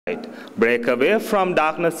Break away from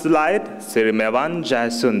darkness to light, Sirimewan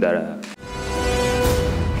Jayasundara.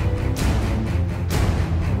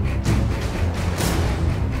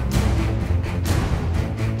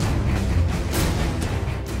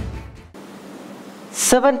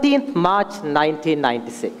 March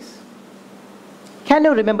 1996. Can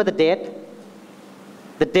you remember the date?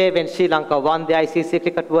 The day when Sri Lanka won the ICC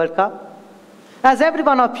Cricket World Cup? As every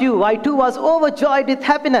one of you, I too was overjoyed with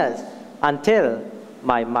happiness until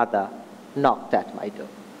my mother knocked at my door.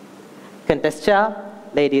 Contest chair,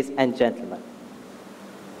 ladies and gentlemen.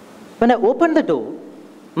 When I opened the door,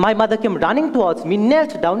 my mother came running towards me,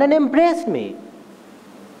 knelt down and embraced me.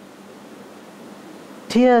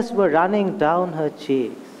 Tears were running down her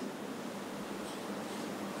cheeks.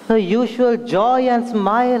 Her usual joy and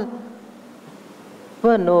smile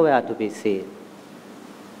were nowhere to be seen.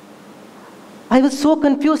 I was so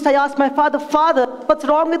confused, I asked my father, "Father, what's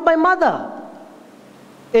wrong with my mother?"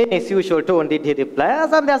 In his usual tone did he reply,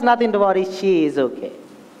 "There's nothing to worry, she is okay."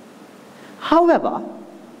 However,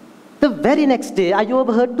 the very next day, I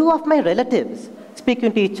overheard two of my relatives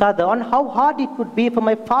speaking to each other on how hard it would be for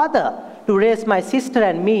my father to raise my sister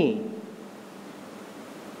and me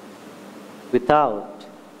without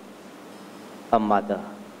a mother.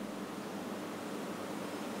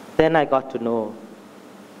 Then I got to know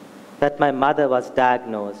that my mother was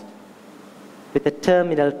diagnosed with a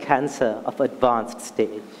terminal cancer of advanced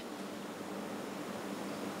stage.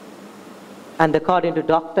 And according to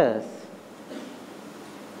doctors,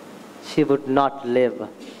 she would not live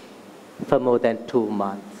for more than 2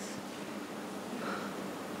 months.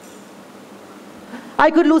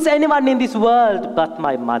 I could lose anyone in this world but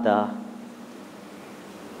my mother.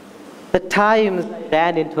 The times I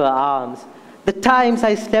ran into her arms, the times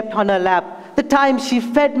I slept on her lap, the times she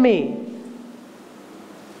fed me,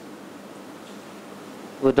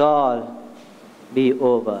 would all be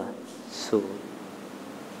over soon.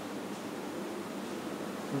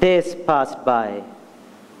 Days passed by.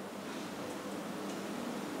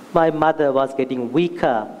 My mother was getting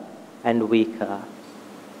weaker and weaker.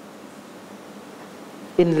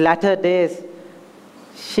 In latter days,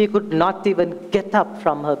 she could not even get up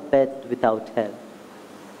from her bed without help.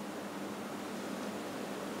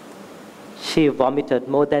 She vomited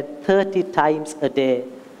more than 30 times a day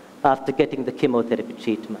after getting the chemotherapy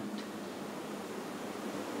treatment.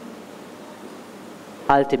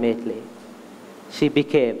 Ultimately, she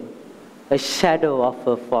became a shadow of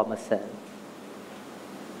her former self.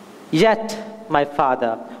 Yet, my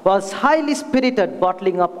father was highly spirited,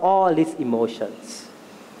 bottling up all his emotions.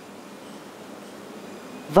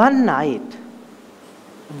 One night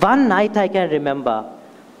I can remember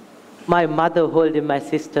my mother holding my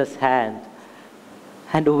sister's hand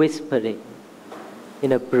and whispering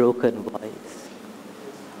in a broken voice,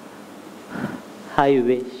 I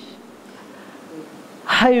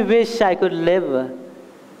wish I could live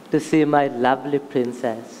to see my lovely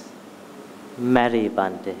princess marry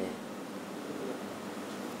one day."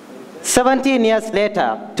 17 years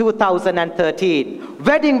later, 2013,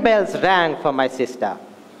 wedding bells rang for my sister.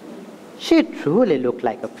 She truly looked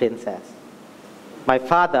like a princess. My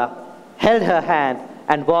father held her hand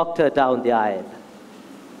and walked her down the aisle.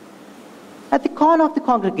 At the corner of the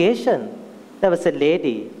congregation, there was a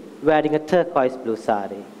lady wearing a turquoise blue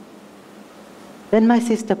sari. When my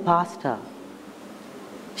sister passed her,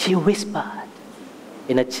 she whispered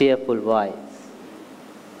in a cheerful voice,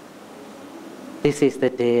 "This is the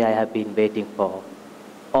day I have been waiting for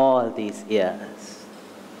all these years."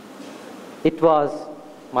 It was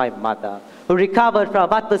my mother who recovered from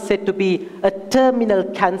what was said to be a terminal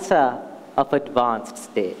cancer of advanced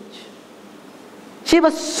stage. She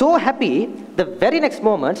was so happy, the very next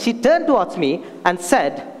moment she turned towards me and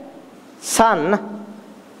said, "Son,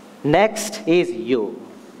 next is you."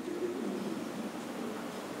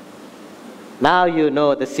 Now you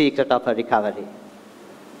know the secret of her recovery.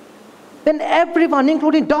 When everyone,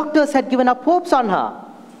 including doctors, had given up hopes on her,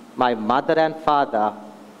 my mother and father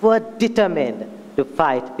were determined to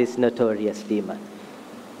fight this notorious demon.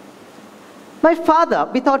 My father,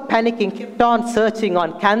 without panicking, kept on searching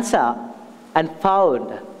on cancer and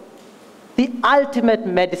found the ultimate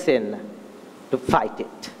medicine to fight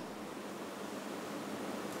it: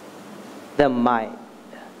 the mind.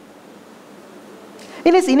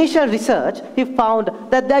 In his initial research, he found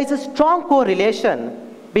that there is a strong correlation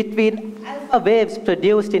between alpha waves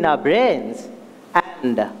produced in our brains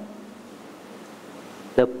and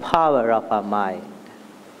the power of our mind.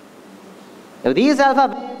 Now, these alpha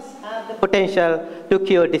waves have the potential to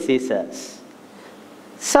cure diseases.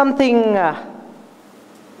 Something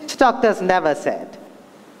which doctors never said.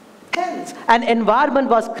 Hence, an environment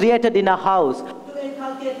was created in a house to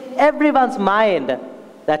inculcate inculcate in everyone's mind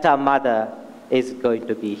that our mother is going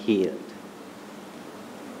to be healed.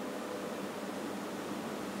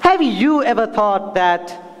 Have you ever thought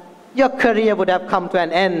that your career would have come to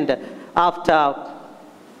an end after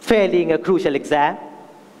failing a crucial exam?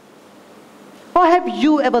 Or have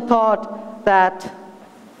you ever thought that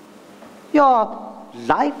your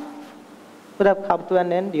life would have come to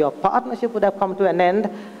an end, your partnership would have come to an end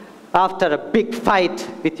after a big fight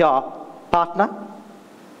with your partner?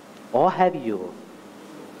 Or have you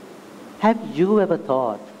ever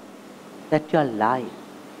thought that your life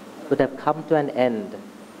would have come to an end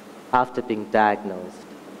after being diagnosed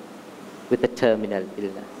with a terminal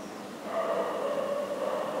illness?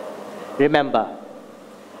 Remember,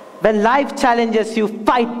 when life challenges you,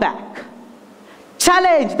 fight back.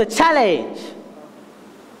 Challenge the challenge.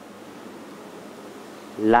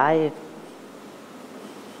 Life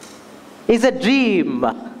is a dream.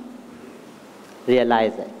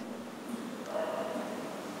 Realize it.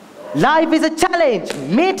 Life is a challenge.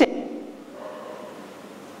 Meet it.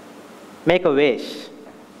 Make a wish.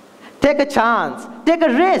 Take a chance. Take a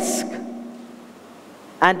risk.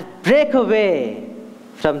 And break away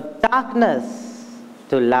from darkness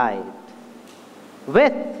to light.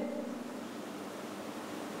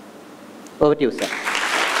 Over to you, sir.